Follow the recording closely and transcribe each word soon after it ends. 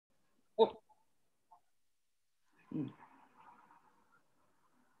Oh,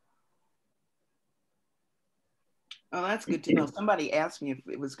 that's good to know. Somebody asked me if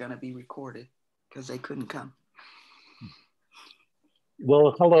it was going to be recorded because they couldn't come.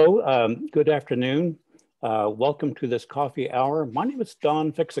 Well, hello, good afternoon. Welcome to this coffee hour. My name is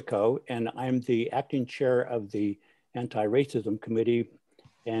Don Fixico, and I'm the acting chair of the Anti-Racism Committee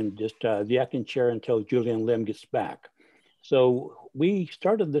and just the acting chair until Julian Lim gets back. So we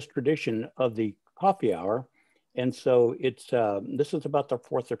started this tradition of the coffee hour. And so it's this is about the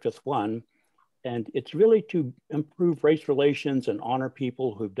fourth or fifth one. And it's really to improve race relations and honor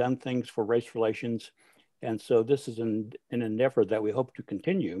people who've done things for race relations. And so this is an endeavor that we hope to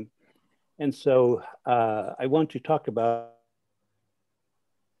continue. And so I want to talk about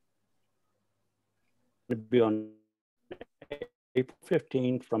to be on April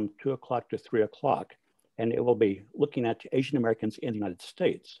 15 from 2 o'clock to 3 o'clock. And it will be looking at Asian Americans in the United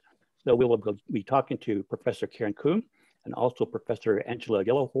States. So we will be talking to Professor Karen Kuhn and also Professor Angela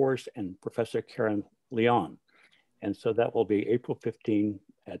Yellowhorse and Professor Karen Leon. And so that will be April 15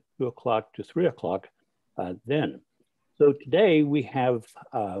 at 2 o'clock to 3 o'clock then. So today we have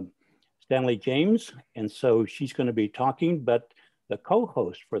Stanlie James, and so she's going to be talking, but the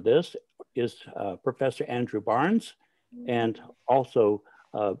co-host for this is Professor Andrew Barnes and also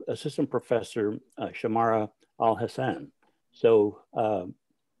Assistant Professor Shamara Al-Hassan. So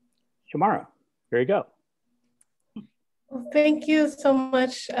Shamara, here you go. Well, thank you so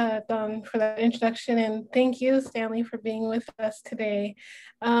much, Don, for that introduction, and thank you, Stanlie, for being with us today.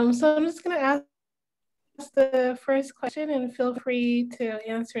 So I'm just going to ask the first question, and feel free to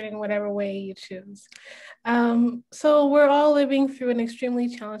answer it in whatever way you choose. So we're all living through an extremely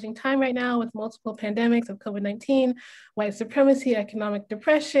challenging time right now with multiple pandemics of COVID-19, white supremacy, economic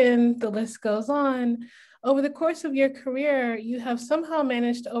depression, the list goes on. Over the course of your career, you have somehow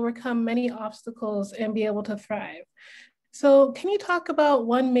managed to overcome many obstacles and be able to thrive. So can you talk about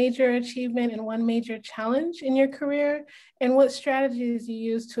one major achievement and one major challenge in your career, and what strategies you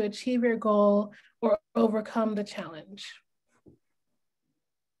use to achieve your goal or overcome the challenge?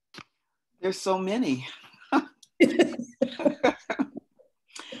 There's so many.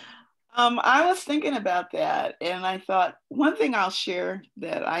 I was thinking about that, and I thought one thing I'll share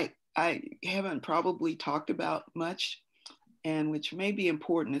that I haven't probably talked about much, and which may be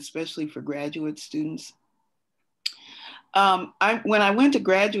important, especially for graduate students. When I went to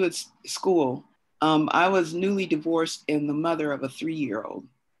graduate school, I was newly divorced and the mother of a 3-year-old,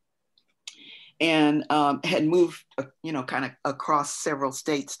 and had moved, kind of across several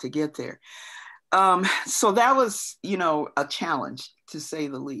states to get there. So that was, a challenge, to say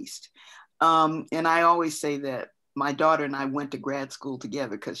the least. And I always say that my daughter and I went to grad school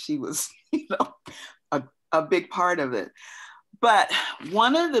together because she was, a big part of it. But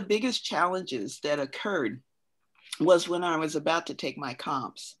one of the biggest challenges that occurred was when I was about to take my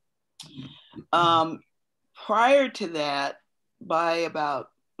comps. Prior to that, by about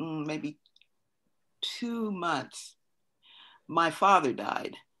maybe 2 months, my father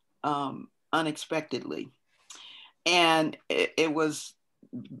died unexpectedly. And it was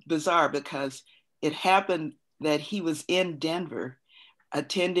bizarre because it happened that he was in Denver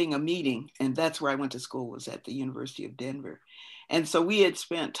attending a meeting, and that's where I went to school, was at the University of Denver. And so we had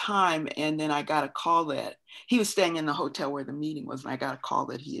spent time, and then I got a call that he was staying in the hotel where the meeting was, and I got a call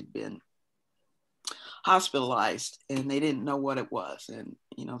that he had been hospitalized, and they didn't know what it was. And,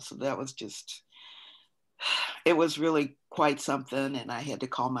 so that was just, it was really quite something. And I had to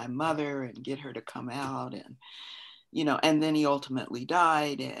call my mother and get her to come out, and, and then he ultimately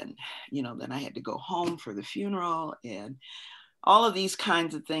died. And, then I had to go home for the funeral and all of these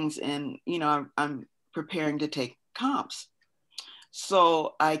kinds of things. And, I'm preparing to take comps.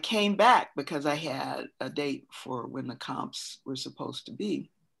 So I came back because I had a date for when the comps were supposed to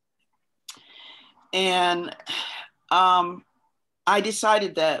be. And I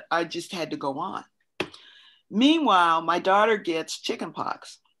decided that I just had to go on. Meanwhile, my daughter gets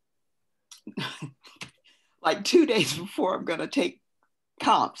chickenpox like 2 days before I'm going to take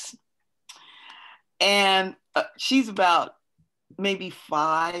comps. And she's about maybe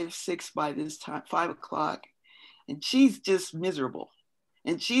 5, 6 by this time, 5 o'clock. And she's just miserable.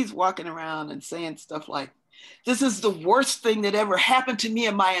 And she's walking around and saying stuff like, "This is the worst thing that ever happened to me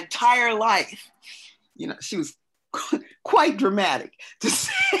in my entire life." She was quite dramatic, to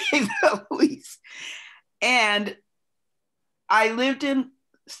say the least. And I lived in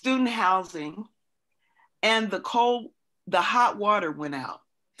student housing, and the hot water went out.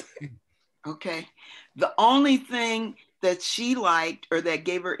 Okay. The only thing that she liked or that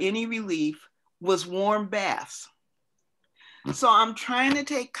gave her any relief was warm baths. So I'm trying to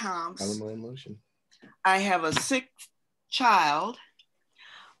take comps. Emotion. I have a sick child.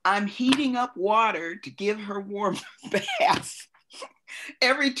 I'm heating up water to give her warm baths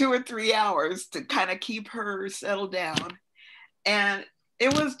every 2 or 3 hours to kind of keep her settled down. And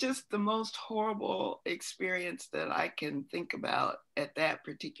it was just the most horrible experience that I can think about at that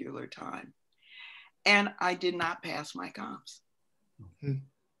particular time. And I did not pass my comps. Mm-hmm.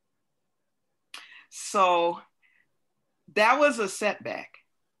 So that was a setback,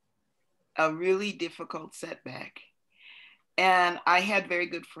 a really difficult setback. And I had very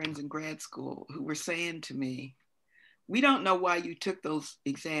good friends in grad school who were saying to me, we don't know why you took those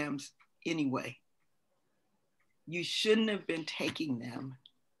exams anyway. You shouldn't have been taking them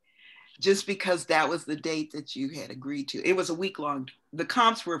just because that was the date that you had agreed to. It was a week long. The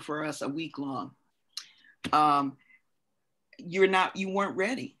comps were for us a week long. You weren't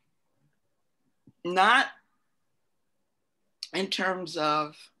ready. Not in terms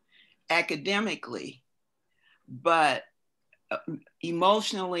of academically, but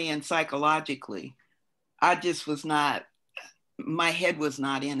emotionally and psychologically. I just was not, my head was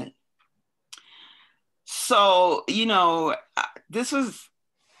not in it. So, this was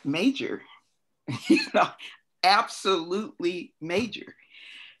major, absolutely major.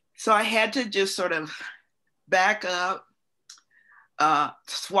 So I had to just sort of back up,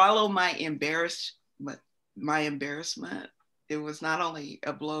 swallow my embarrassment. It was not only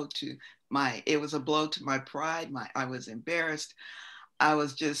a blow to it was a blow to my pride. I was embarrassed. I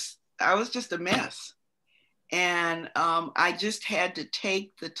was just a mess. And I just had to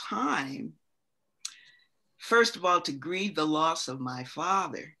take the time, first of all, to grieve the loss of my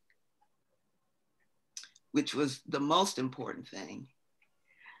father, which was the most important thing.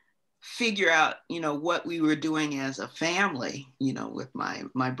 Figure out, what we were doing as a family, with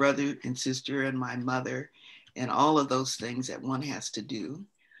my brother and sister and my mother and all of those things that one has to do.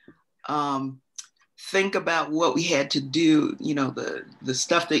 Think about what we had to do, the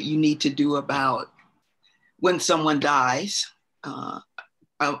stuff that you need to do about when someone dies,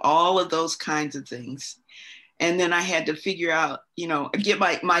 all of those kinds of things. And then I had to figure out, get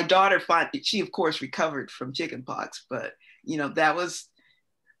my daughter, she of course recovered from chickenpox, but, that was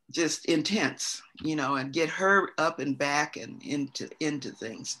just intense, and get her up and back and into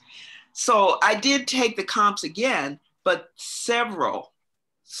things. So I did take the comps again, but several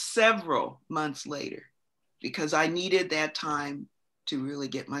months later, because I needed that time to really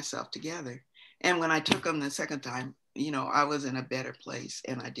get myself together. And when I took them the second time, I was in a better place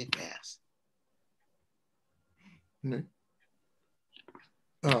and I did pass.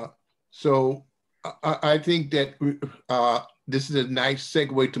 So I think that this is a nice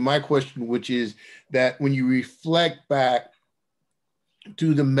segue to my question, which is that when you reflect back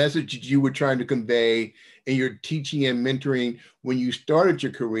to the message that you were trying to convey in your teaching and mentoring when you started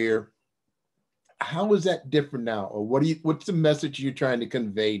your career, how is that different now? Or what's the message you're trying to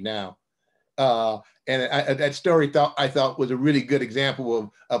convey now? And that story I thought was a really good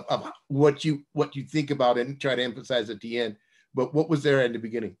example of what you think about and try to emphasize at the end. But what was there in the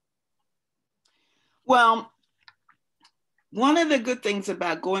beginning? Well, one of the good things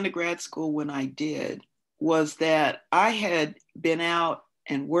about going to grad school when I did was that I had been out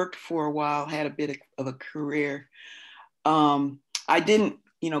and worked for a while, had a bit of a career. I didn't,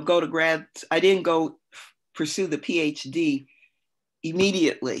 I didn't go pursue the PhD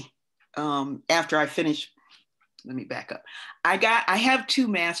immediately after I finished. Let me back up. I have 2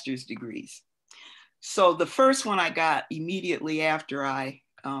 master's degrees. So the first one I got immediately after I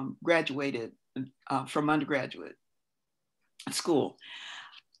graduated from undergraduate school.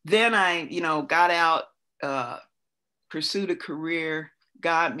 Then I, got out, pursued a career,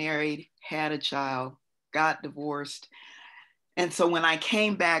 got married, had a child, got divorced. And so when I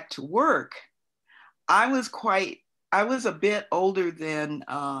came back to work, I was a bit older than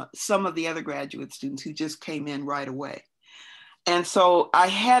some of the other graduate students who just came in right away. And so I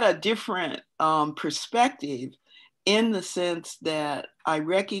had a different perspective in the sense that I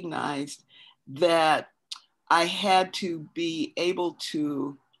recognized that I had to be able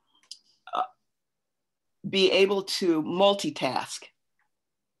to multitask.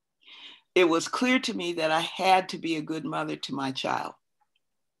 It was clear to me that I had to be a good mother to my child.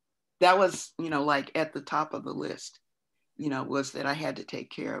 That was, like at the top of the list, was that I had to take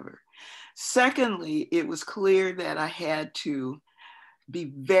care of her. Secondly, it was clear that I had to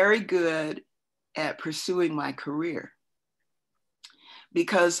be very good at pursuing my career.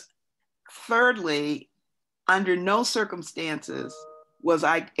 Because thirdly, under no circumstances was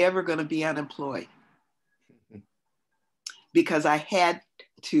I ever going to be unemployed, because I had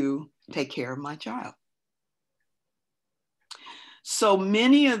to take care of my child. So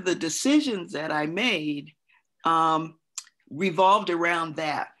many of the decisions that I made revolved around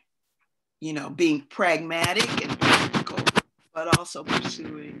that, you know, being pragmatic and practical, but also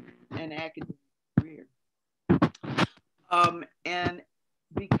pursuing an academic career. And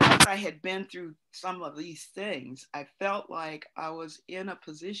because I had been through some of these things, I felt like I was in a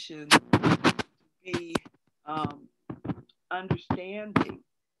position to be understanding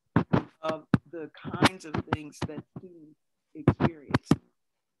of the kinds of things that students experience.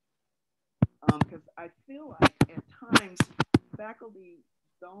 Because I feel like at times faculty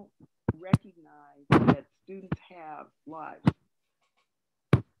don't recognize that students have lives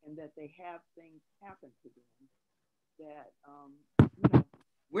and that they have things happen to them that you know,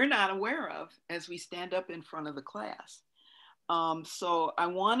 we're not aware of as we stand up in front of the class. So I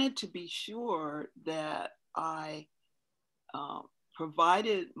wanted to be sure that I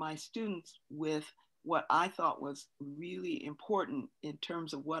provided my students with what I thought was really important in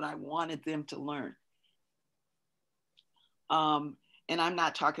terms of what I wanted them to learn. And I'm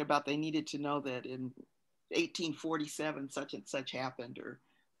not talking about they needed to know that in 1847 such and such happened, or,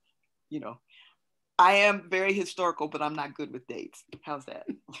 you know, I am very historical, but I'm not good with dates. How's that?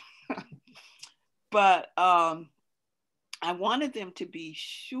 But I wanted them to be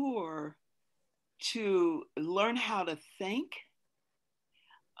sure to learn how to think,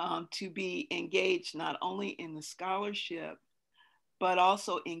 to be engaged not only in the scholarship, but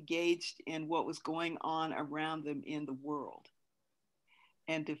also engaged in what was going on around them in the world,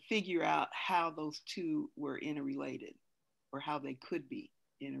 and to figure out how those two were interrelated, or how they could be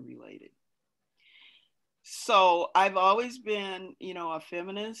interrelated. So I've always been, you know, a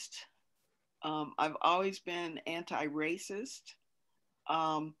feminist. I've always been anti-racist.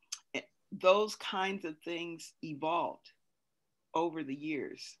 Those kinds of things evolved over the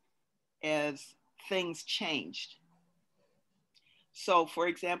years as things changed. So, for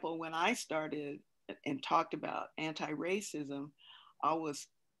example, when I started and talked about anti-racism, I was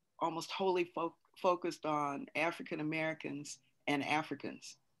almost wholly focused on African Americans and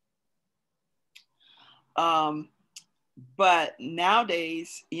Africans. But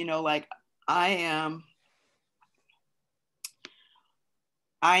nowadays, you know, like I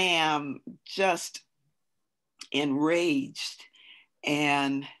am just enraged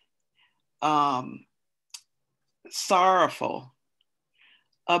and sorrowful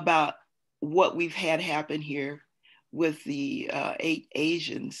about what we've had happen here with the 8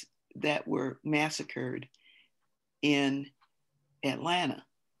 Asians that were massacred in Atlanta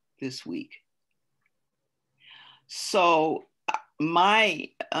this week. So my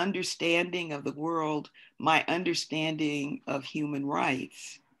understanding of the world, my understanding of human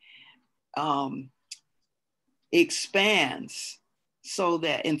rights expands so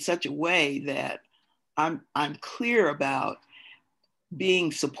that in such a way that I'm clear about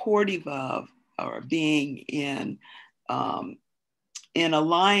being supportive of, or being in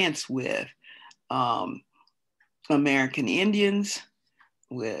alliance with American Indians,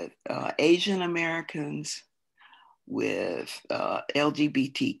 with Asian Americans, with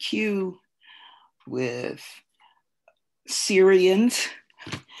LGBTQ, with Syrians,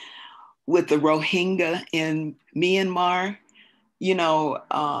 with the Rohingya in Myanmar. You know,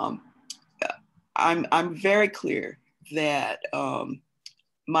 I'm very clear that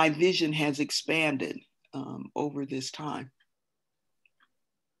my vision has expanded over this time.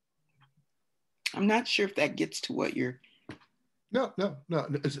 I'm not sure if that gets to what you're. No.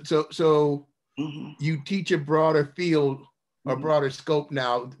 So mm-hmm. You teach a broader field, a broader scope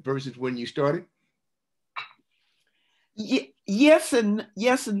now versus when you started? Yes and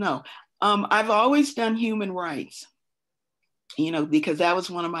no. I've always done human rights, you know, because that was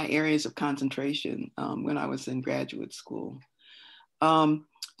one of my areas of concentration when I was in graduate school.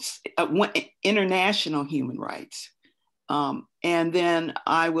 International human rights. And then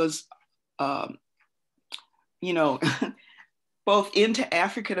I was, you know, both into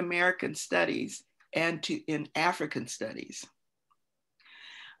African American studies and in African studies.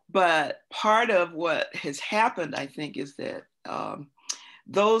 But part of what has happened, I think, is that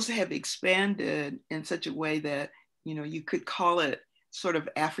those have expanded in such a way that, you know, you could call it sort of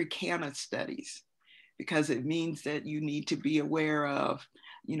Africana studies, because it means that you need to be aware of,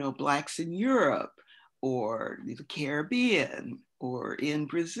 you know, Blacks in Europe or the Caribbean or in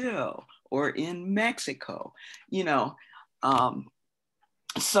Brazil or in Mexico, you know.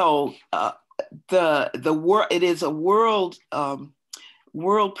 So the world, it is a world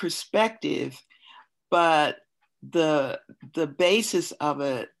world perspective, but the basis of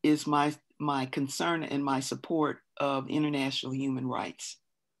it is my concern and my support of international human rights.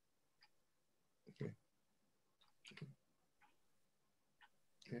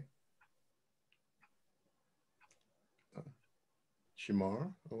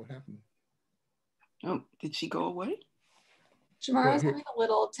 Shamar, what happened? Oh, did she go away? Shamara is having a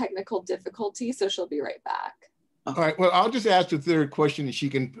little technical difficulty, so she'll be right back. All right, well, I'll just ask the third question and she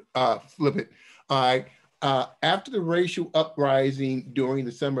can flip it. All right, after the racial uprising during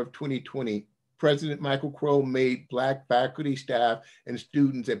the summer of 2020, President Michael Crow made Black faculty, staff, and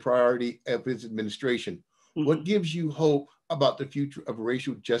students a priority of his administration. Mm-hmm. What gives you hope about the future of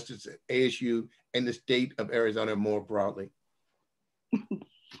racial justice at ASU and the state of Arizona more broadly?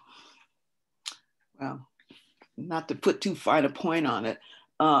 Well, not to put too fine a point on it,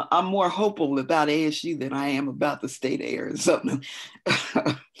 I'm more hopeful about ASU than I am about the state of Arizona.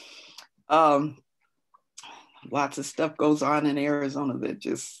 Lots of stuff goes on in Arizona that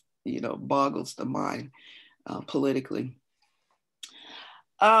just, boggles the mind politically.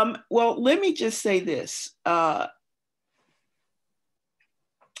 Well, let me just say this. I'm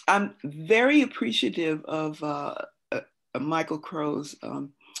very appreciative of Michael Crow's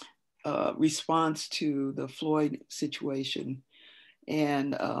response to the Floyd situation,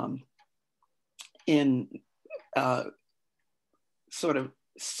 and in sort of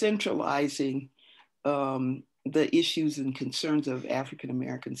centralizing the issues and concerns of African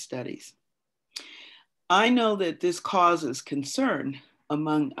American studies. I know that this causes concern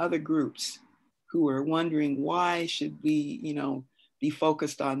among other groups who are wondering why should we, be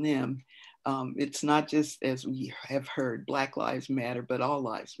focused on them. It's not just, as we have heard, Black Lives Matter, but all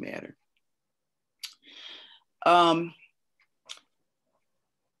lives matter.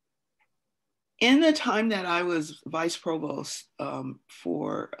 In the time that I was vice provost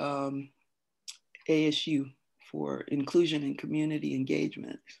for ASU, for inclusion and community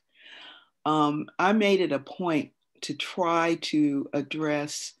engagement, I made it a point to try to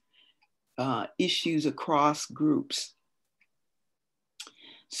address issues across groups.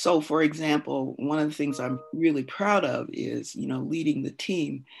 So, for example, one of the things I'm really proud of is, leading the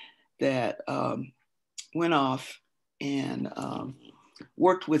team that went off and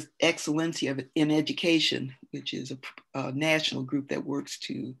worked with Excellencia in Education, which is a national group that works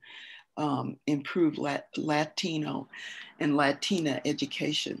to improve Latino and Latina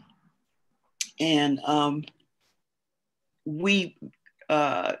education. And we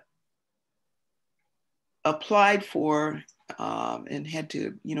applied for and had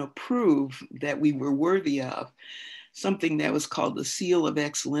to, prove that we were worthy of something that was called the Seal of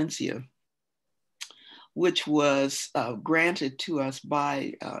Excellencia, which was granted to us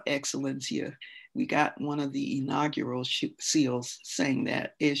by Excellencia. We got one of the inaugural seals saying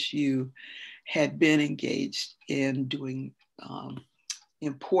that ASU had been engaged in doing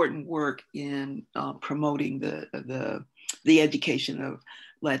important work in promoting the education of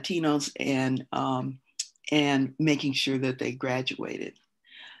Latinos and making sure that they graduated.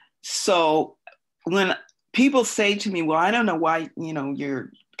 So when people say to me, well, I don't know why,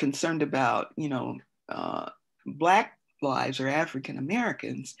 you're concerned about, Black lives or African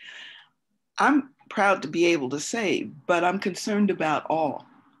Americans, I'm proud to be able to say, but I'm concerned about all.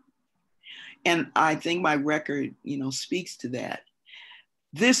 And I think my record, speaks to that.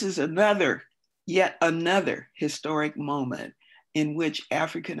 This is yet another historic moment in which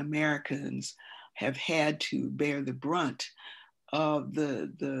African Americans have had to bear the brunt of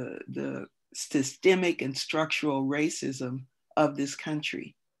the systemic and structural racism of this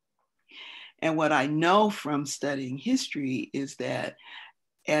country. And what I know from studying history is that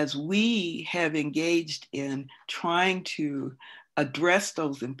as we have engaged in trying to address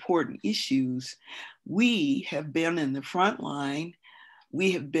those important issues, we have been in the front line,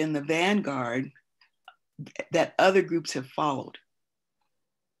 we have been the vanguard that other groups have followed.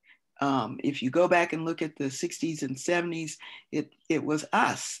 If you go back and look at the 60s and 70s, it was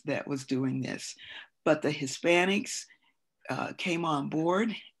us that was doing this. But the Hispanics came on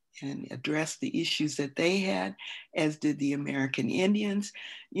board and addressed the issues that they had, as did the American Indians,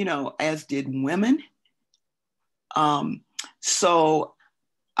 as did women. So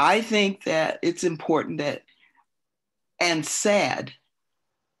I think that it's important that, and sad,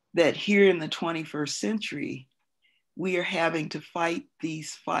 that here in the 21st century, we are having to fight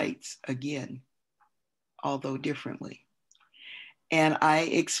these fights again, although differently. And I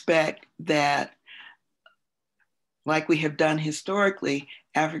expect that, like we have done historically,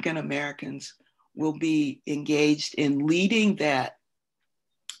 African Americans will be engaged in leading that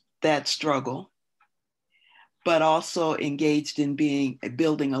struggle, but also engaged in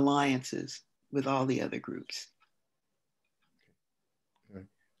building alliances with all the other groups.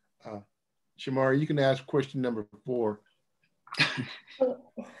 Shamara, you can ask question number 4.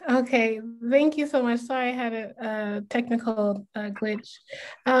 Okay, thank you so much. Sorry, I had a technical glitch.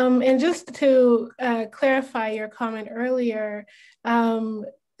 And just to clarify your comment earlier,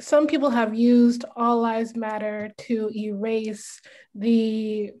 some people have used All Lives Matter to erase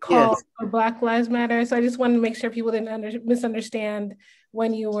the call Yes. for Black Lives Matter. So I just wanted to make sure people didn't misunderstand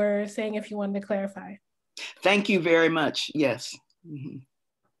when you were saying, if you wanted to clarify. Thank you very much. Yes. Mm-hmm.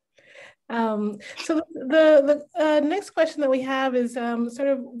 So the next question that we have is sort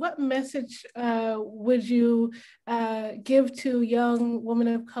of what message would you give to young women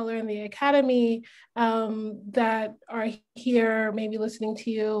of color in the academy that are here, maybe listening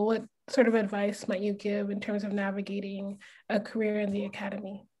to you? What sort of advice might you give in terms of navigating a career in the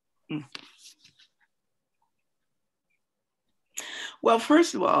academy? Well,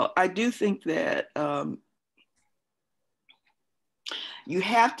 first of all, I do think that you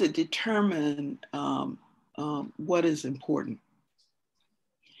have to determine what is important.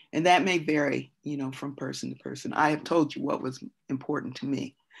 And that may vary, you know, from person to person. I have told you what was important to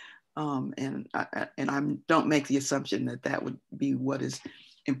me. And I don't make the assumption that that would be what is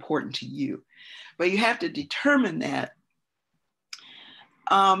important to you. But you have to determine that.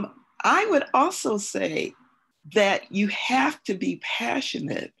 I would also say that you have to be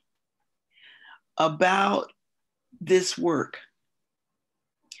passionate about this work.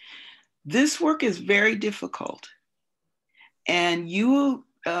 This work is very difficult, and you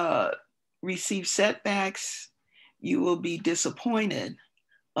will receive setbacks. You will be disappointed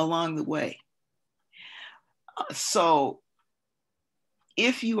along the way. So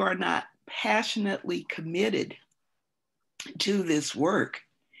if you are not passionately committed to this work,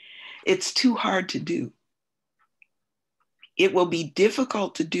 it's too hard to do. It will be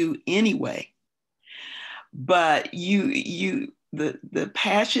difficult to do anyway, but the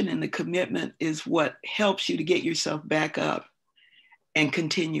passion and the commitment is what helps you to get yourself back up and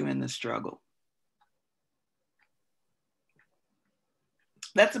continue in the struggle.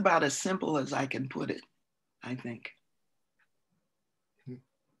 That's about as simple as I can put it, I think.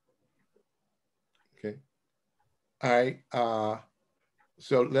 Okay. All right.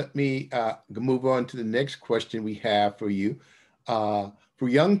 So let me move on to the next question we have for you. For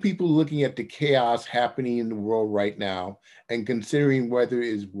young people looking at the chaos happening in the world right now and considering whether it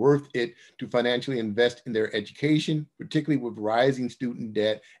is worth it to financially invest in their education, particularly with rising student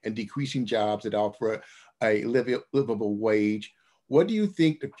debt and decreasing jobs that offer a livable wage, what do you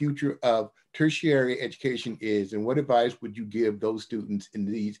think the future of tertiary education is, and what advice would you give those students in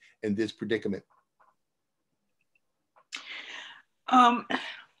this predicament?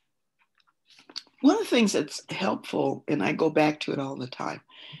 One of the things that's helpful, and I go back to it all the time,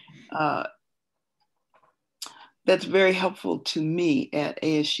 that's very helpful to me at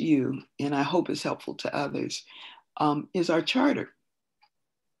ASU, and I hope is helpful to others, is our charter.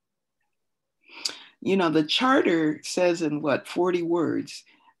 You know, the charter says in 40 words,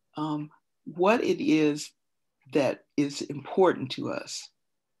 what it is that is important to us.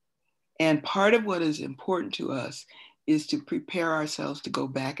 And part of what is important to us is to prepare ourselves to go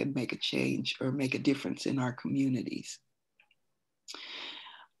back and make a change or make a difference in our communities.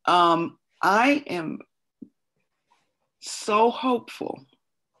 I am so hopeful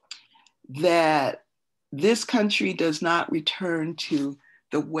that this country does not return to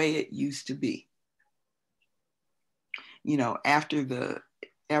the way it used to be. You know, after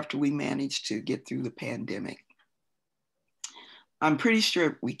we managed to get through the pandemic. I'm pretty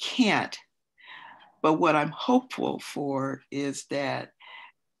sure we can't, but what I'm hopeful for is that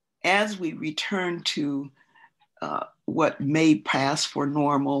as we return to what may pass for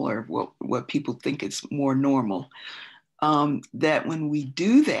normal, or what people think is more normal, that when we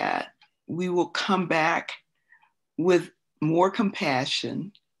do that, we will come back with more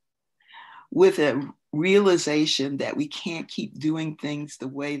compassion, with a realization that we can't keep doing things the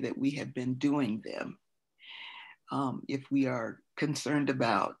way that we have been doing them. If we are concerned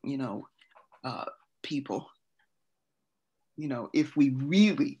about, people, if we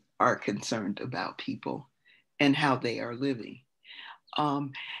really are concerned about people and how they are living.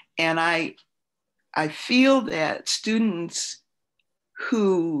 And I feel that students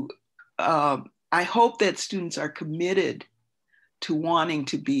who, I hope that students are committed to wanting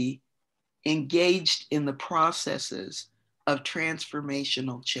to be engaged in the processes of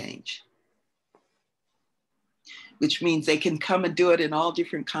transformational change, which means they can come and do it in all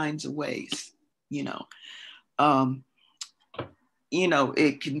different kinds of ways.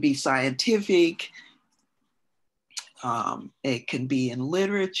 It can be scientific, it can be in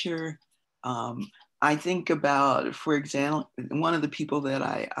literature. I think about, for example, one of the people that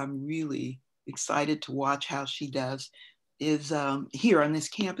I'm really excited to watch how she does here on this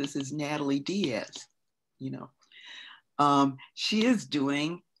campus is Natalie Diaz. You know, she is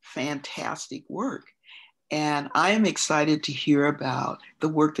doing fantastic work. And I am excited to hear about the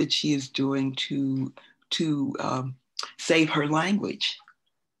work that she is doing to save her language.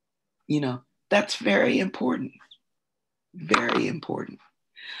 You know, that's very important, very important.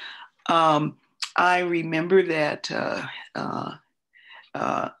 I remember that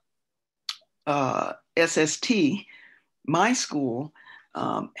SST, my school,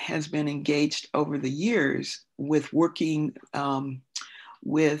 has been engaged over the years with working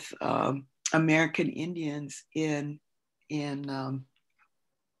with American Indians in New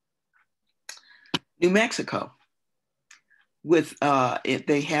Mexico. With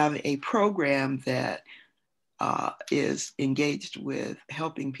they have a program that is engaged with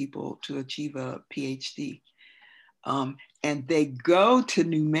helping people to achieve a PhD, and they go to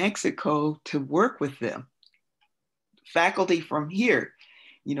New Mexico to work with them. Faculty from here,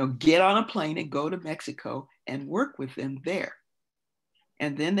 you know, get on a plane and go to Mexico and work with them there.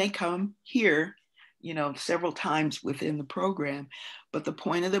 And then they come here, you know, several times within the program. But the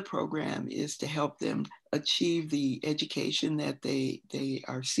point of the program is to help them achieve the education that they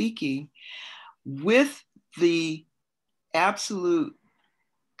are seeking, with the absolute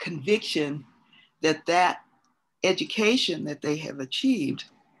conviction that that education that they have achieved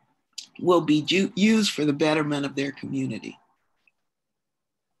will be used for the betterment of their community.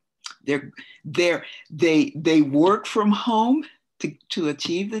 They work from home to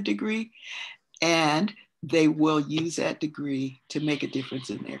achieve the degree, and they will use that degree to make a difference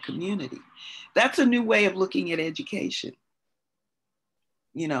in their community. That's a new way of looking at education.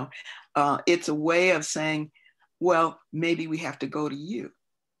 You know, it's a way of saying, well, maybe we have to go to you,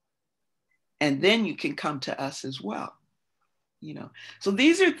 and then you can come to us as well. You know, so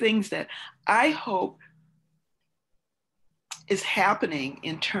these are things that I hope is happening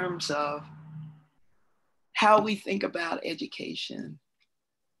in terms of how we think about education,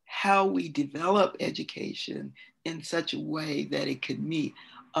 how we develop education in such a way that it could meet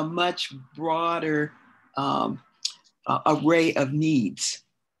a much broader array of needs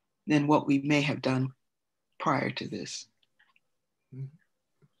than what we may have done prior to this.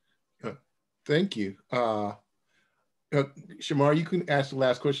 Thank you. Shamar, you can ask the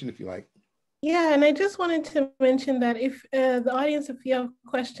last question if you like. Yeah, and I just wanted to mention that if the audience, if you have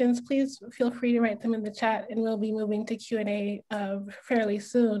questions, please feel free to write them in the chat, and we'll be moving to Q&A fairly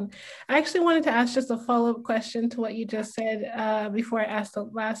soon. I actually wanted to ask just a follow-up question to what you just said before I ask the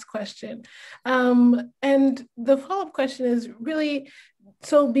last question. And the follow-up question is really,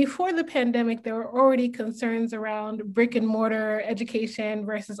 so before the pandemic, there were already concerns around brick and mortar education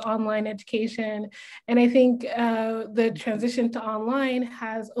versus online education. And I think the transition to online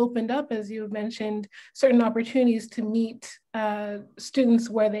has opened up, as you mentioned, certain opportunities to meet students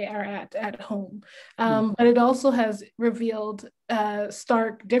where they are at home. But it also has revealed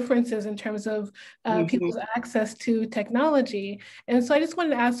stark differences in terms of people's access to technology. And so I just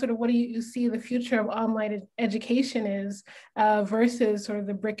wanted to ask sort of what do you see the future of online education is versus sort of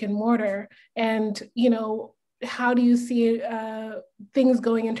the brick and mortar, and, you know, how do you see things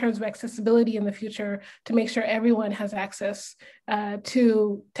going in terms of accessibility in the future to make sure everyone has access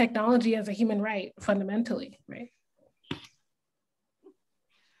to technology as a human right, fundamentally, right?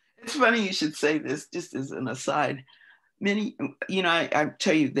 It's funny you should say this, just as an aside. Many, you know, I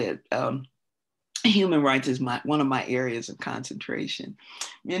tell you that human rights is one of my areas of concentration.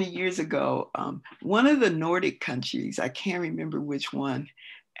 Many years ago, one of the Nordic countries, I can't remember which one,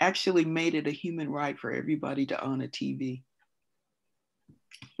 actually made it a human right for everybody to own a TV.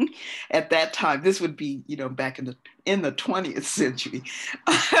 At that time, this would be, you know, back in the 20th century.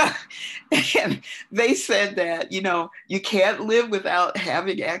 And they said that, you know, you can't live without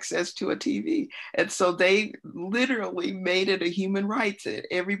having access to a TV. And so they literally made it a human right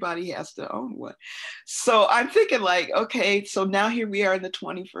that everybody has to own one. So I'm thinking like, okay, so now here we are in the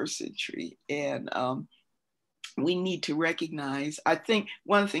 21st century, and we need to recognize, I think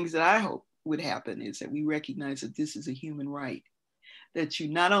one of the things that I hope would happen is that we recognize that this is a human right, that you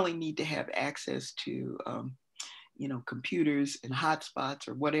not only need to have access to, you know, computers and hotspots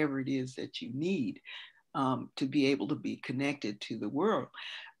or whatever it is that you need to be able to be connected to the world,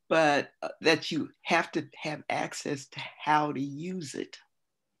 but that you have to have access to how to use it.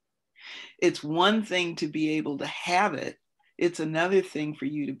 It's one thing to be able to have it. It's another thing for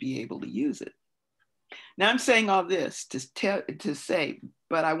you to be able to use it. Now I'm saying all this to say,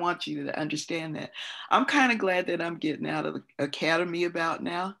 but I want you to understand that I'm kind of glad that I'm getting out of the academy about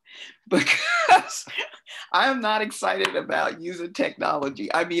now, because I am not excited about using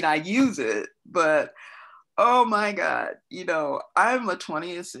technology. I mean, I use it, but Oh my God, you know, I'm a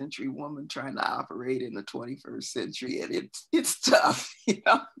 20th century woman trying to operate in the 21st century, and it's tough, you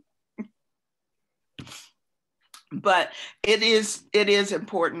know. But it is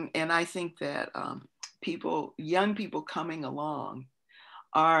important, and I think that young people coming along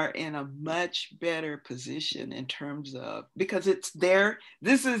are in a much better position in terms of, because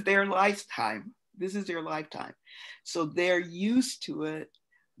this is their lifetime. This is their lifetime. So they're used to it.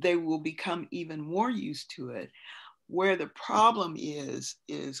 They will become even more used to it. Where the problem is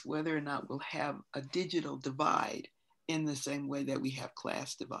whether or not we'll have a digital divide in the same way that we have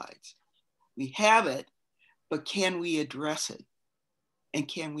class divides. We have it, but can we address it? And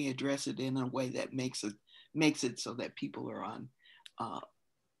can we address it in a way that makes it so that people are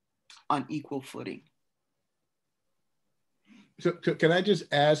on equal footing? So can I just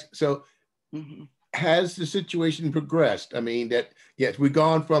ask, so has the situation progressed? I mean, that, yes, we've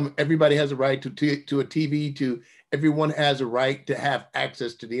gone from everybody has a right to a TV to everyone has a right to have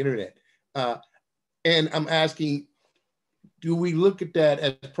access to the internet. And I'm asking, do we look at that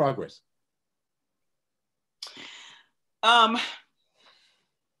as progress? One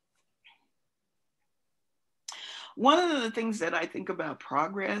of the things that I think about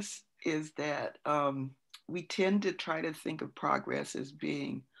progress is that we tend to try to think of progress as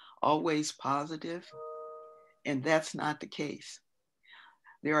being always positive, and that's not the case.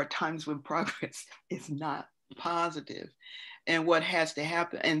 There are times when progress is not positive, and what has to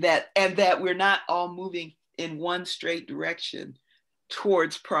happen, and that we're not all moving in one straight direction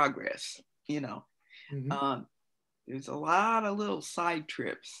towards progress, you know. There's a lot of little side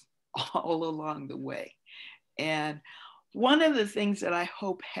trips all along the way. And one of the things that I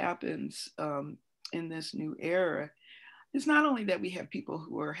hope happens in this new era is not only that we have people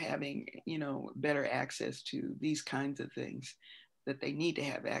who are having, you know, better access to these kinds of things that they need to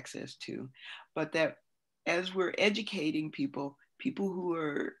have access to, but that as we're educating people who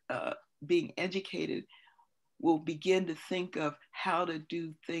are being educated will begin to think of how to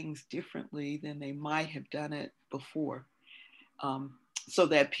do things differently than they might have done it before. So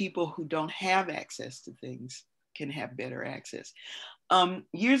that people who don't have access to things can have better access.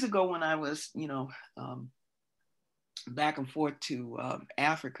 Years ago when I was, you know, back and forth to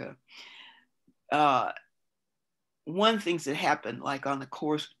Africa, one of the things that happened, like on the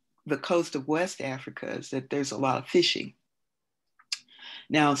coast of West Africa, is that there's a lot of fishing.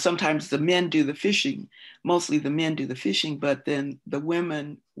 Now, sometimes the men do the fishing, mostly the men do the fishing, but then the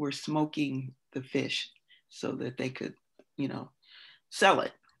women were smoking the fish so that they could, you know, sell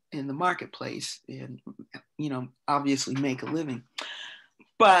it in the marketplace and, you know, obviously make a living.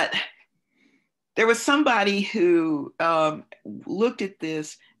 But there was somebody who looked at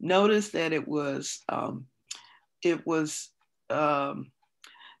this, noticed that it was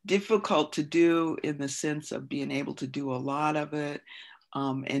difficult to do in the sense of being able to do a lot of it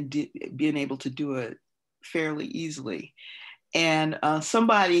and being able to do it fairly easily. And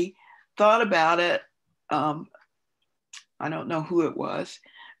somebody thought about it. I don't know who it was,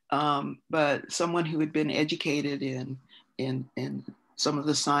 but someone who had been educated in some of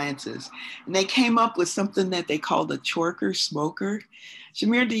the sciences. And they came up with something that they called a chorker smoker.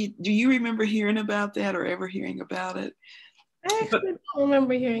 Shamir, do you remember hearing about that or ever hearing about it? I actually don't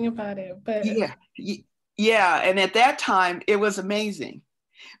remember hearing about it, but yeah. And at that time, it was amazing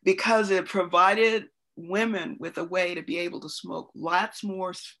because it provided women with a way to be able to smoke lots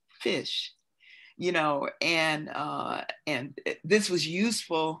more fish, you know, and this was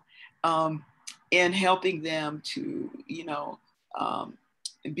useful in helping them to, you know,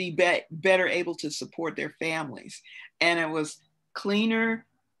 be better able to support their families. And it was cleaner,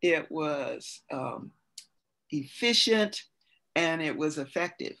 it was efficient, and it was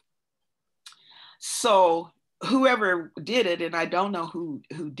effective. So whoever did it, and I don't know who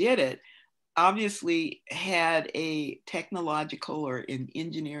did it, obviously had a technological or an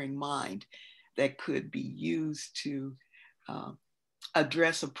engineering mind that could be used to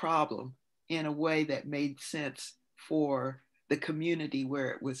address a problem in a way that made sense for the community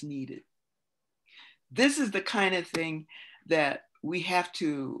where it was needed. This is the kind of thing that we have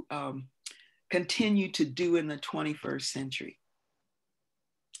to continue to do in the 21st century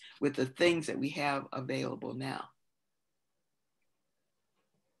with the things that we have available now.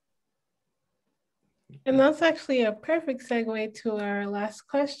 And that's actually a perfect segue to our last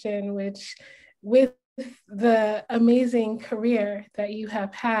question, which, with the amazing career that you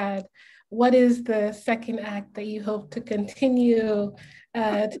have had, what is the second act that you hope to continue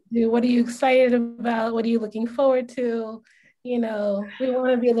to do? What are you excited about? What are you looking forward to? You know, we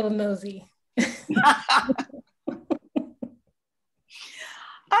want to be a little nosy.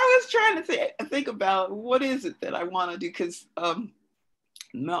 I was trying to think about what is it that I want to do, because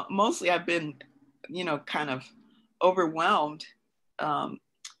mostly I've been, kind of overwhelmed. They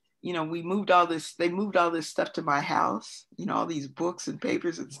moved all this stuff to my house, all these books and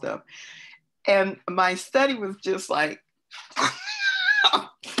papers and stuff. And my study was just like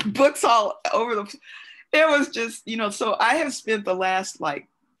books all over it was just, so I have spent the last,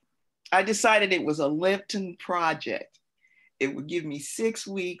 I decided it was a Lenten project. It would give me 6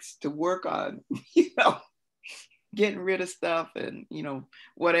 weeks to work on, getting rid of stuff and,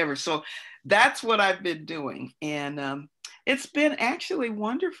 whatever. So that's what I've been doing. And it's been actually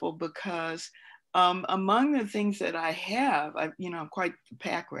wonderful because among the things that I have, I'm quite the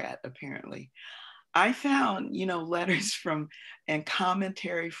pack rat, apparently. I found, letters from and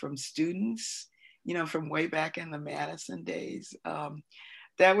commentary from students, from way back in the Madison days,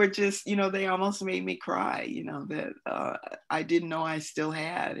 that were just, they almost made me cry, that I didn't know I still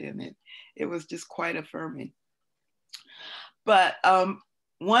had. And it was just quite affirming. But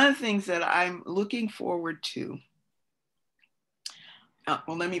one of the things that I'm looking forward to,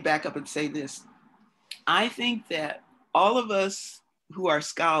 well, let me back up and say this. I think that all of us who are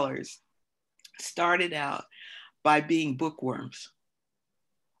scholars started out by being bookworms.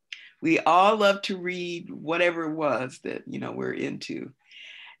 We all love to read whatever it was that, we're into.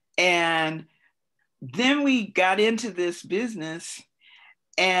 And then we got into this business,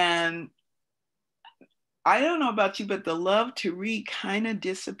 and I don't know about you, but the love to read kind of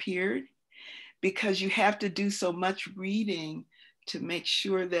disappeared, because you have to do so much reading to make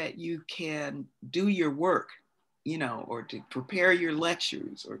sure that you can do your work, or to prepare your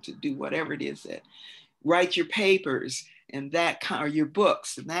lectures, or to do whatever it is, that write your papers and that kind, or your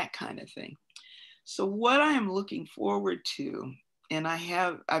books and that kind of thing. So what I am looking forward to, and I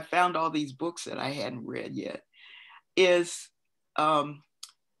found all these books that I hadn't read yet, is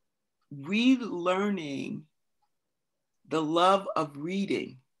relearning the love of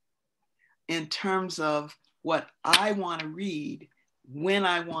reading in terms of what I want to read when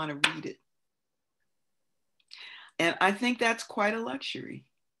I want to read it. And I think that's quite a luxury.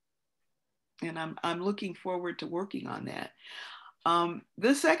 And I'm looking forward to working on that.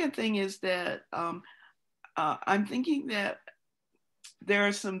 The second thing is that I'm thinking that there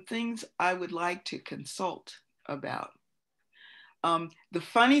are some things I would like to consult about. The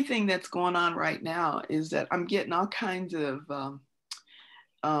funny thing that's going on right now is that I'm getting all kinds of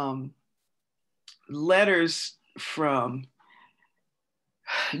letters from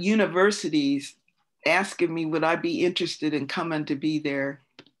universities asking me, would I be interested in coming to be their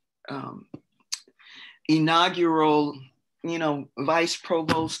inaugural, vice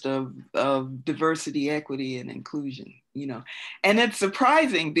provost of diversity, equity, and inclusion, and it's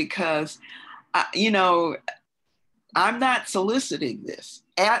surprising because, I'm not soliciting this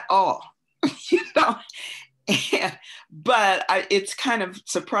at all, but it's kind of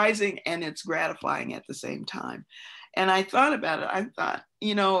surprising and it's gratifying at the same time. And I thought about it. I thought,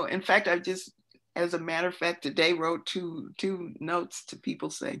 in fact, I just, as a matter of fact, today wrote two notes to people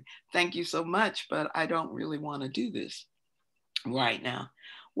saying, thank you so much, but I don't really want to do this right now.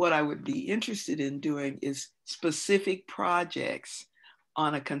 What I would be interested in doing is specific projects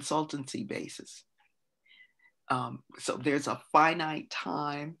on a consultancy basis. So there's a finite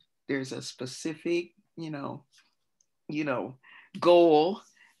time, there's a specific, goal,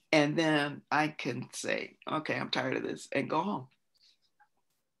 and then I can say, okay, I'm tired of this, and go home.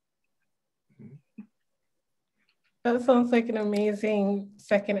 That sounds like an amazing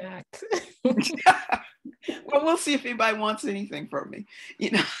second act. Well, we'll see if anybody wants anything from me,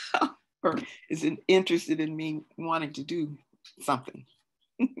 or is interested in me wanting to do something.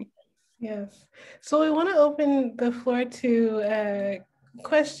 Yes. So we want to open the floor to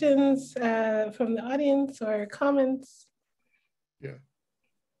questions from the audience or comments. Yeah.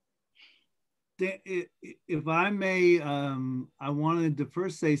 If I may, I wanted to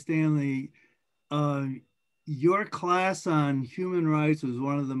first say, Stanlie, your class on human rights was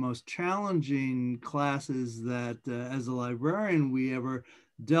one of the most challenging classes that as a librarian we ever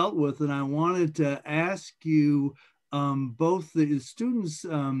dealt with. And I wanted to ask you both the students'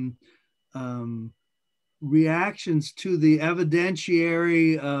 reactions to the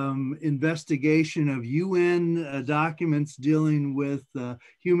evidentiary investigation of UN documents dealing with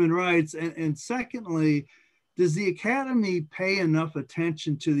human rights. And secondly, does the Academy pay enough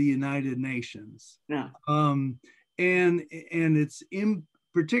attention to the United Nations? No. And it's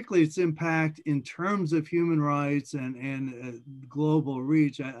particularly its impact in terms of human rights and global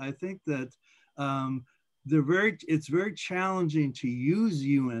reach. I think that it's very challenging to use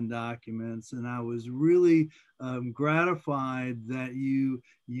UN documents, and I was really gratified that you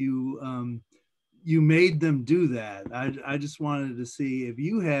made them do that. I just wanted to see if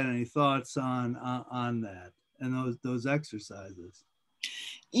you had any thoughts on that and those exercises.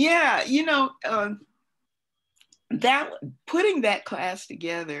 Yeah, that putting that class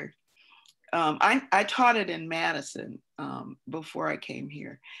together, I taught it in Madison before I came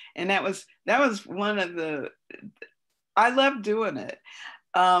here, and that was one of I loved doing it.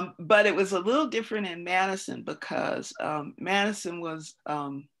 But it was a little different in Madison because Madison was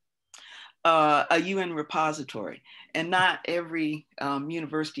a UN repository, and not every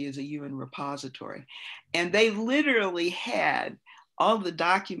university is a UN repository. And they literally had all the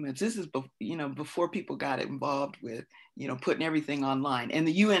documents. This is before people got involved with putting everything online. And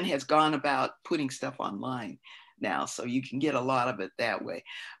the UN has gone about putting stuff online now, so you can get a lot of it that way.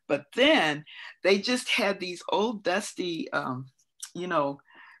 But then they just had these old dusty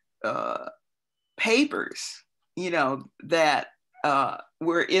papers, that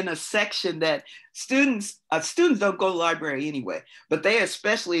were in a section that students don't go to the library anyway, but they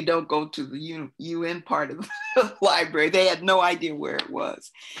especially don't go to the UN part of the library. They had no idea where it was.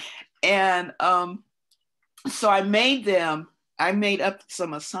 And so I made up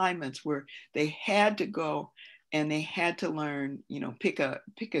some assignments where they had to go and they had to learn, pick a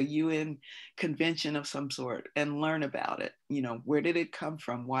UN convention of some sort and learn about it. Where did it come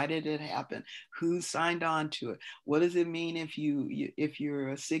from? Why did it happen? Who signed on to it? What does it mean if you're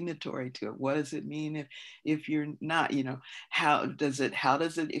a signatory to it? What does it mean if you're not? How does it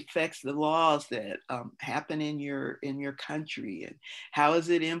affect the laws that happen in your country, and how is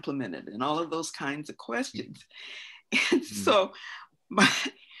it implemented, and all of those kinds of questions. And so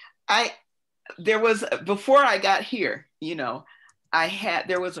there was, before I got here,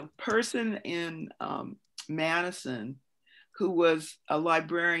 there was a person in Madison who was a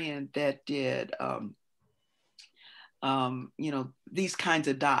librarian that did, these kinds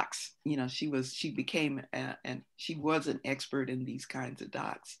of docs. She became, and she was an expert in these kinds of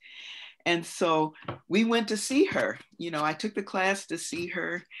docs. And so we went to see her. I took the class to see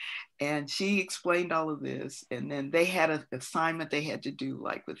her, and she explained all of this. And then they had an assignment they had to do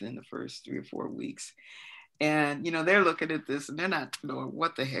like within the first 3 or 4 weeks. And, they're looking at this and they're not knowing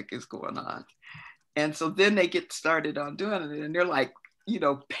what the heck is going on. And so then they get started on doing it, and they're like,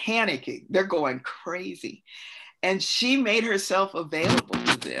 panicking. They're going crazy. And she made herself available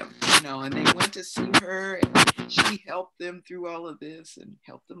to them, and they went to see her, and she helped them through all of this and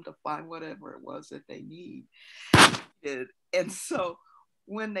helped them to find whatever it was that they need. And so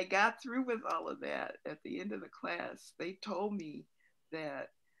when they got through with all of that at the end of the class, they told me that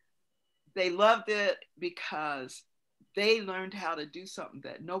they loved it because they learned how to do something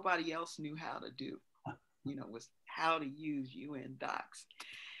that nobody else knew how to do, was how to use UN docs.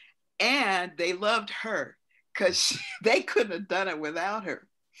 And they loved her because they couldn't have done it without her.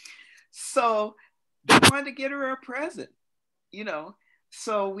 So they wanted to get her a present,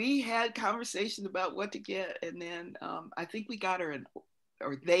 So we had conversations about what to get. And then I think we got her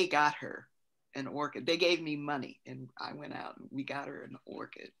they got her an orchid. They gave me money, and I went out and we got her an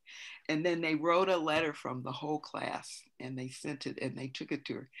orchid. And then they wrote a letter from the whole class, and they sent it, and they took it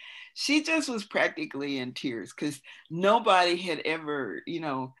to her. She just was practically in tears because nobody had ever,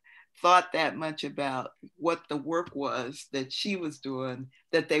 thought that much about what the work was that she was doing,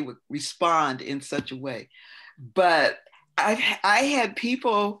 that they would respond in such a way. But I had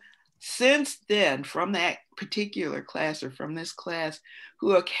people since then from that particular class, or from this class,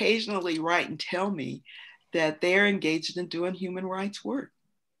 who occasionally write and tell me that they're engaged in doing human rights work.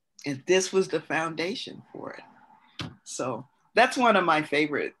 And this was the foundation for it. So that's one of my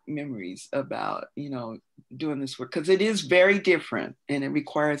favorite memories about, doing this work, because it is very different and it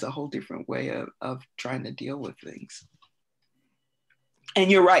requires a whole different way of trying to deal with things.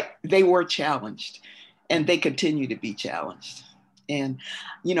 And you're right, they were challenged, and they continue to be challenged. And,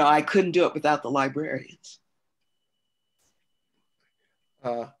 I couldn't do it without the librarians.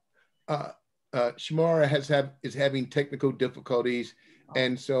 Shamara is having technical difficulties.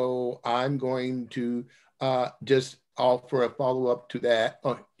 And so I'm going to just offer a follow-up to that.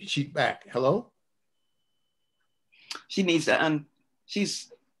 Oh, she's back. Hello? She needs to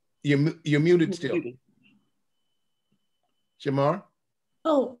You're muted still. Muted. Shamar?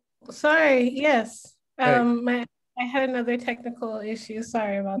 Oh, sorry. Yes. Hey. I had another technical issue.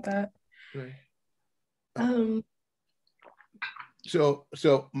 Sorry about that. Right. So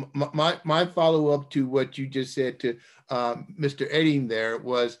my follow-up to what you just said to Mr. Edding there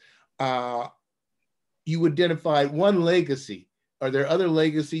was, you identified one legacy. Are there other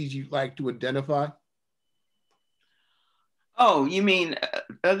legacies you'd like to identify? Oh, you mean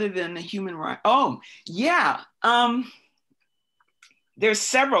other than the human right? Oh, yeah. There's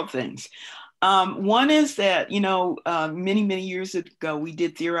several things. One is that, many, many years ago, we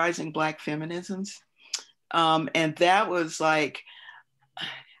did Theorizing Black Feminisms. And that was like,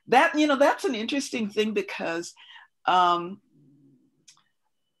 that's an interesting thing because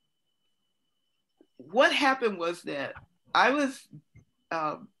what happened was that I was,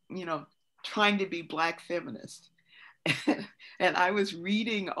 trying to be Black feminist. And I was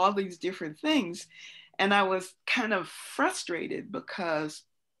reading all these different things. And I was kind of frustrated because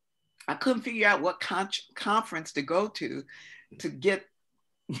I couldn't figure out what conference to go to get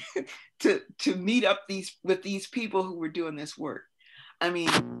to meet up with these people who were doing this work. I mean,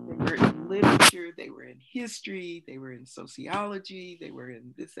 they were in literature, they were in history, they were in sociology, they were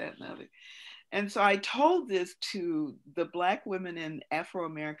in this, that, and the other. And so I told this to the Black women in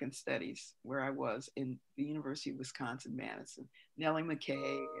Afro-American Studies, where I was in the University of Wisconsin-Madison, Nellie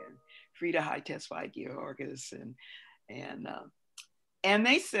McKay and Frida Hightest-Georgis, and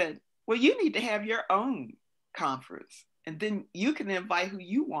they said, well, you need to have your own conference, and then you can invite who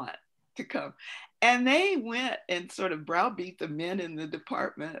you want to come. And they went and sort of browbeat the men in the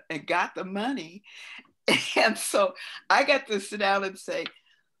department and got the money. And so I got to sit down and say,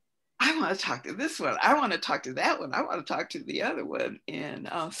 I want to talk to this one. I want to talk to that one. I want to talk to the other one. And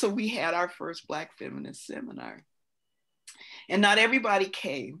so we had our first Black feminist seminar. And not everybody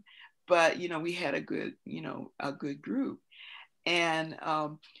came, but, we had a good group. And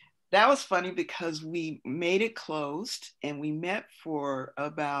that was funny because we made it closed and we met for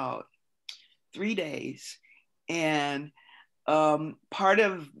about 3 days. And part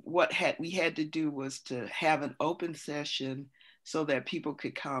of what we had to do was to have an open session so that people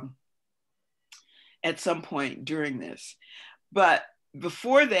could come at some point during this. But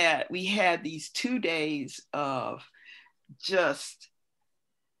before that, we had these 2 days of just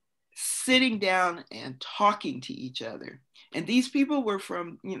sitting down and talking to each other. And these people were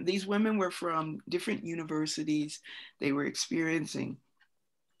from, these women were from different universities. They were experiencing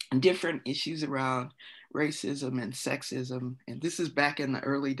different issues around racism and sexism. And this is back in the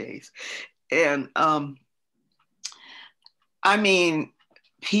early days. And I mean,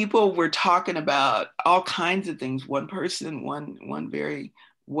 people were talking about all kinds of things. One person, one very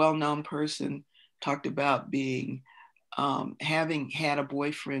well-known person talked about being, having had a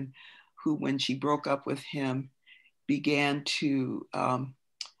boyfriend who, when she broke up with him, began to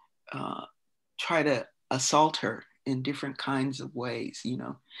try to assault her in different kinds of ways.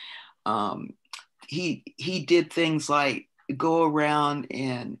 He did things like go around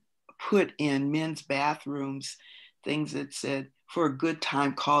and put in men's bathrooms things that said, for a good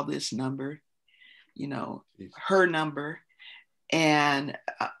time, call this number, her number. And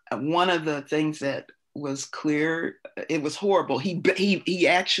one of the things that was clear, it was horrible. He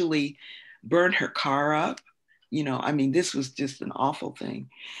actually burned her car up. I mean, this was just an awful thing.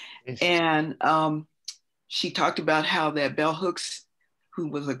 And she talked about how that Bell Hooks, who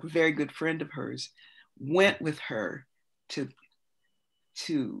was a very good friend of hers, went with her to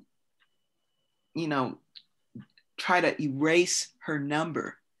try to erase her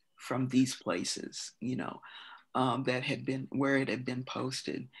number from these places, that had been where it had been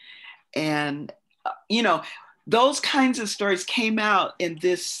posted. And, those kinds of stories came out in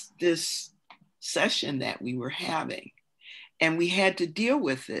this session that we were having, and we had to deal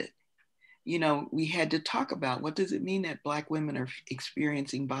with it. We had to talk about, what does it mean that Black women are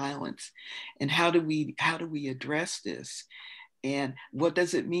experiencing violence, and how do we address this? And what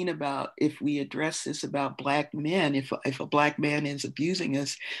does it mean about, if we address this about Black men, if a Black man is abusing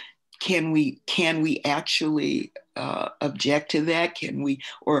us, can we actually object to that?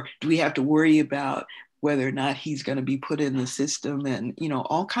 Or do we have to worry about whether or not he's going to be put in the system? And,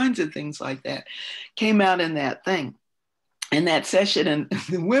 all kinds of things like that came out in that thing, in that session. And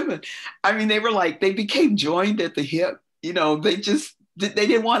the women, I mean, they became joined at the hip. They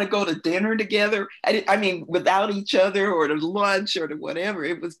didn't want to go to dinner together. I mean, without each other, or to lunch, or to whatever.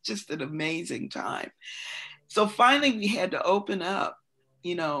 It was just an amazing time. So finally we had to open up,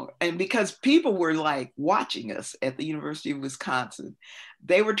 and because people were like watching us at the University of Wisconsin,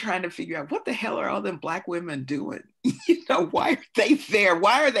 they were trying to figure out, what the hell are all them Black women doing? Why are they there?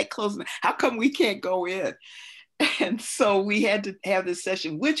 Why are they closing? How come we can't go in? And so we had to have this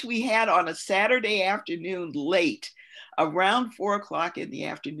session, which we had on a Saturday afternoon late, around 4:00 in the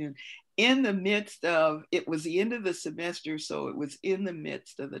afternoon, in the midst of, it was the end of the semester. So it was in the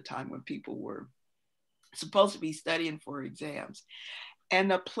midst of the time when people were supposed to be studying for exams. And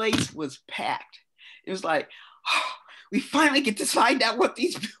the place was packed. It was like, oh, we finally get to find out what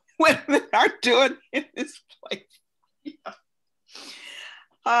these women are doing in this place.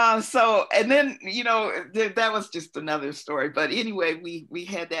 So, and then, you know, that was just another story. But anyway, we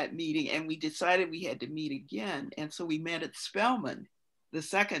had that meeting and we decided we had to meet again. And so we met at Spelman the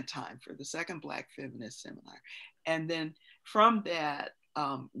second time for the second Black Feminist Seminar. And then from that,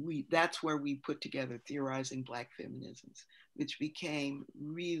 that's where we put together Theorizing Black Feminisms, which became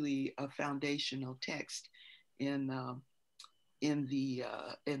really a foundational text in the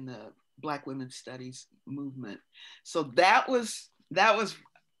Black Women's Studies movement. So that was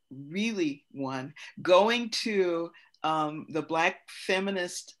really one. Going to the Black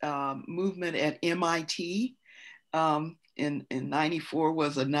feminist movement at MIT in 94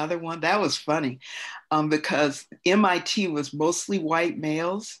 was another one. That was funny because MIT was mostly white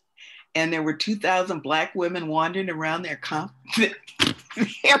males and there were 2,000 Black women wandering around their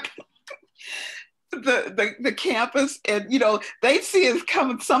the campus, and you know, they'd see us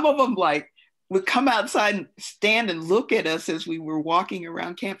coming. Some of them would come outside and stand and look at us as we were walking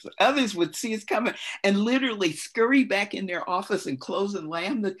around campus. Others would see us coming and literally scurry back in their office and close and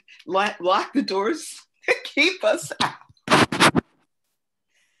lock the doors to keep us out.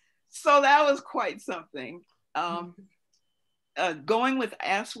 So that was quite something. Going with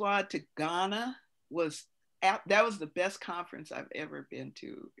Aswad to Ghana that was the best conference I've ever been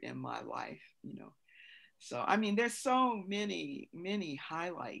to in my life, you know. So, I mean, there's so many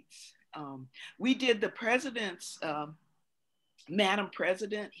highlights. We did the president's, Madam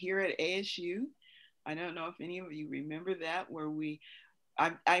President here at ASU. I don't know if any of you remember that, where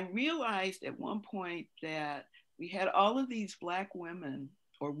I realized at one point that we had all of these Black women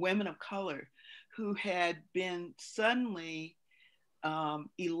or women of color who had been suddenly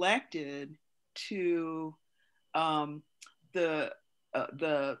elected to the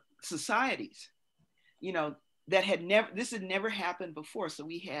societies, you know, this had never happened before. So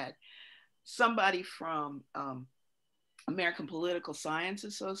we had somebody from American Political Science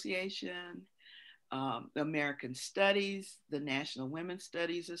Association, the American Studies, the National Women's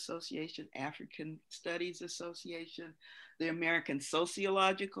Studies Association, African Studies Association, the American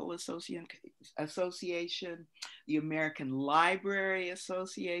Sociological Association, the American Library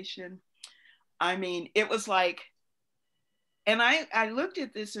Association. I mean, it was like, and I looked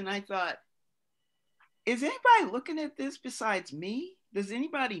at this and I thought, is anybody looking at this besides me? Does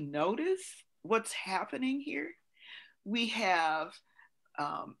anybody notice what's happening here? We have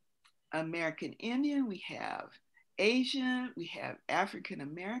American Indian, we have Asian, we have African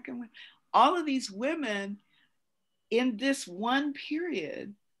American. All of these women in this one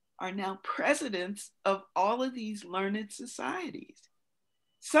period are now presidents of all of these learned societies.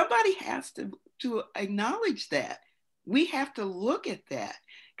 Somebody has to acknowledge that. We have to look at that,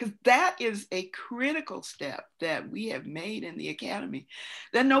 because that is a critical step that we have made in the academy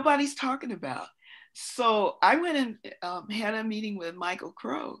that nobody's talking about. So I went and had a meeting with Michael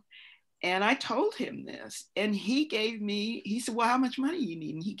Crow, and I told him this, and he said, well, how much money you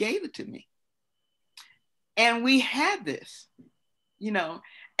need? And he gave it to me. And we had this, you know,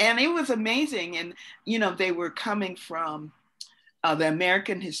 and it was amazing. And, you know, they were coming from the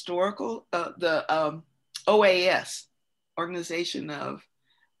American Historical, the OAS, Organization of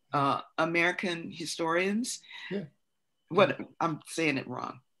American Historians. Yeah. What, I'm saying it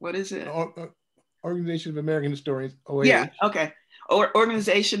wrong. What is it? Organization of American Historians, OAH. Yeah, okay. Or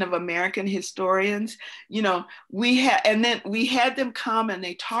Organization of American Historians. You know, we had them come and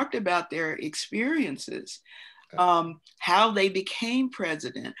they talked about their experiences, how they became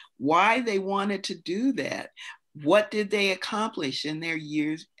president, why they wanted to do that, what did they accomplish in their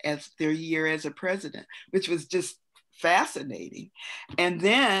year as a president, which was just fascinating. And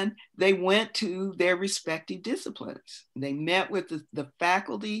then they went to their respective disciplines. They met with the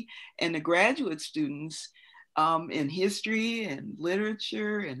faculty and the graduate students in history and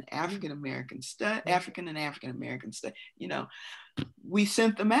literature and African American study, African and African American study. You know, we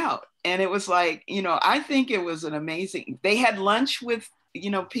sent them out, and it was like, you know, I think it was an amazing. They had lunch with, you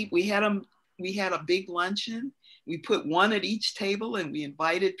know, people. We had a big luncheon. We put one at each table, and we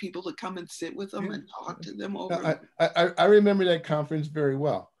invited people to come and sit with them and talk to them over. I remember that conference very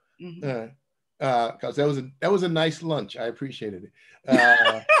well, Mm-hmm. Because that was a nice lunch. I appreciated it.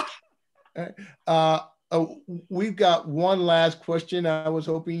 We've got one last question. I was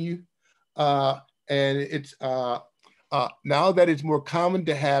hoping you, and it's now that it's more common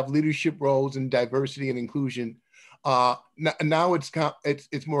to have leadership roles in diversity and inclusion. Now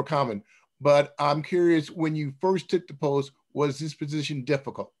it's more common. But I'm curious, when you first took the post, was this position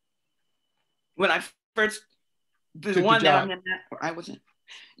difficult? When I first, the one that I'm in, I wasn't.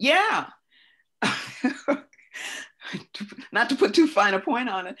 Yeah. Not to put too fine a point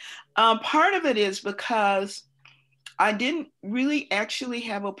on it. Part of it is because I didn't really actually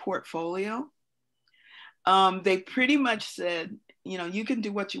have a portfolio. They pretty much said, you know, you can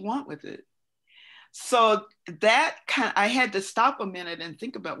do what you want with it. So that I had to stop a minute and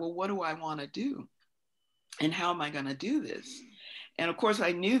think about, well, what do I want to do? And how am I going to do this? And of course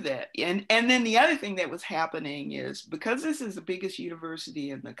I knew that. And then the other thing that was happening is, because this is the biggest university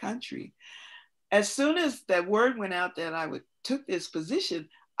in the country, as soon as that word went out that I took this position,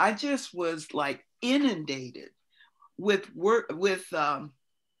 I just was like inundated with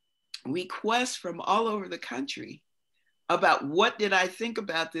requests from all over the country about what did I think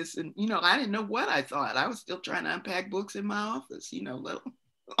about this. And, you know, I didn't know what I thought. I was still trying to unpack books in my office, you know, little.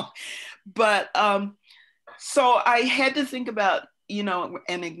 But so I had to think about, you know,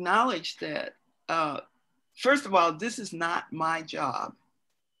 and acknowledge that, first of all, this is not my job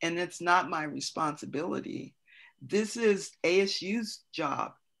and it's not my responsibility. This is ASU's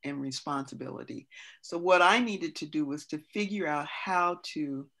job and responsibility. So what I needed to do was to figure out how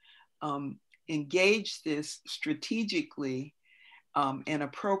to engage this strategically and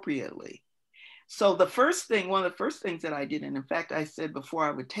appropriately. So one of the first things that I did, and in fact, I said before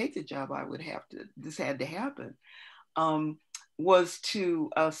I would take the job, this had to happen, was to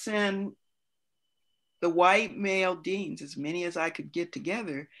send the white male deans, as many as I could get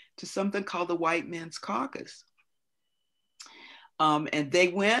together, to something called the White Men's Caucus. And they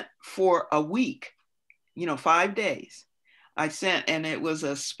went for a week, you know, 5 days. And it was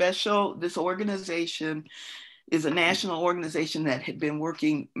this organization is a national organization that had been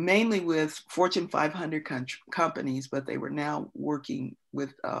working mainly with Fortune 500 companies, but they were now working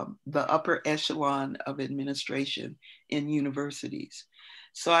with the upper echelon of administration in universities.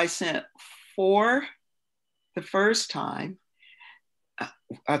 So I sent 4 the first time,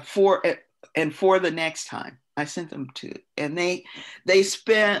 4 the next time. I sent them to, and they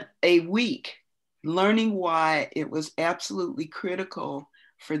spent a week learning why it was absolutely critical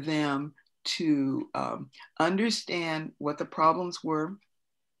for them to understand what the problems were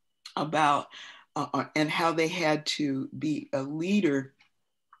about and how they had to be a leader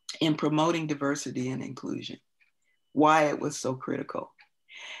in promoting diversity and inclusion, why it was so critical.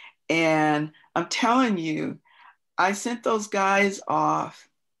 And I'm telling you, I sent those guys off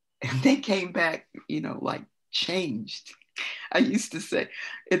and they came back, you know, like changed. I used to say,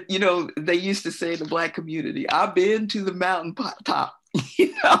 you know, they used to say in the Black community, I've been to the mountain top,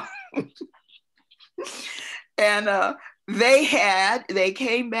 you know. And they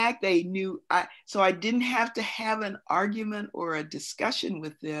came back, they knew, so I didn't have to have an argument or a discussion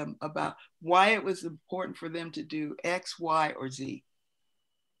with them about why it was important for them to do X, Y, or Z.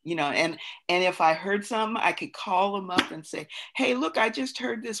 You know, and if I heard something, I could call them up and say, hey, look, I just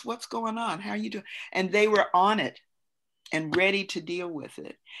heard this, what's going on? How are you doing? And they were on it and ready to deal with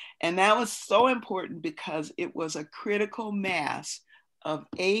it. And that was so important because it was a critical mass of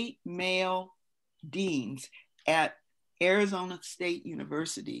 8 male deans at Arizona State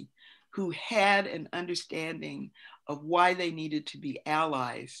University who had an understanding of why they needed to be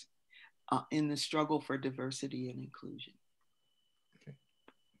allies in the struggle for diversity and inclusion. Okay.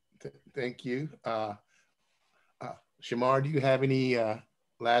 Thank you. Shamar, do you have any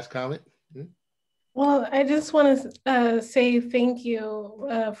last comment? Well, I just want to say thank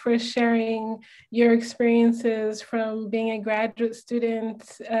you for sharing your experiences from being a graduate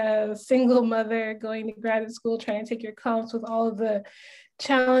student, a single mother going to graduate school, trying to take your comps with all of the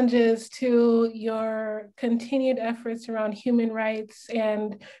challenges, to your continued efforts around human rights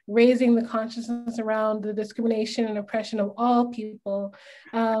and raising the consciousness around the discrimination and oppression of all people,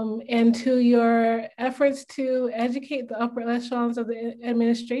 and to your efforts to educate the upper echelons of the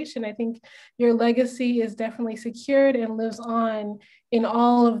administration. I think your legacy is definitely secured and lives on in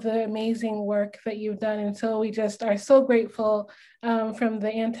all of the amazing work that you've done. And so we just are so grateful from the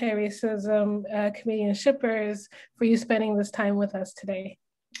Anti-Racism Committee and Shippers for you spending this time with us today.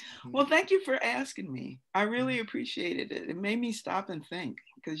 Well, thank you for asking me. I really appreciated it. It made me stop and think,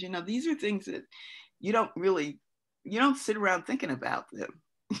 because, you know, these are things that you don't sit around thinking about them.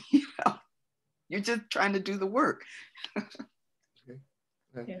 You know, you're just trying to do the work.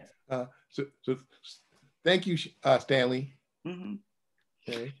 Okay. Yes. So thank you, Stanlie. Mm-hmm.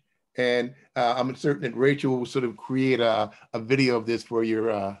 Okay. And I'm certain that Rachel will sort of create a video of this for you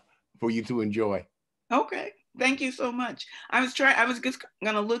to enjoy. Okay. Thank you so much. I was just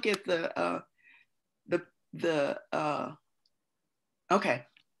gonna look at the okay.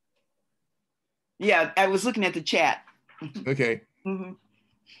 Yeah, I was looking at the chat. Okay. Mm-hmm.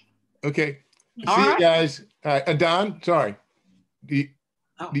 Okay. All See right. you guys. Don, sorry. Do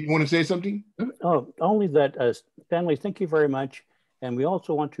you want to say something? Oh, only that, Stanley, thank you very much. And we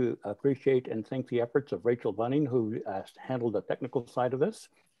also want to appreciate and thank the efforts of Rachel Bunning, who handled the technical side of this,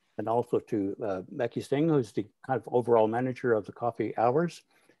 and also to Becky Singh, who's the kind of overall manager of the coffee hours,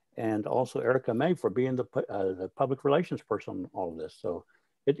 and also Erica May for being the public relations person on all of this. So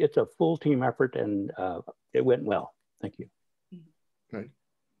it's a full team effort, and it went well. Thank you. Right.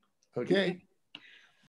 Okay.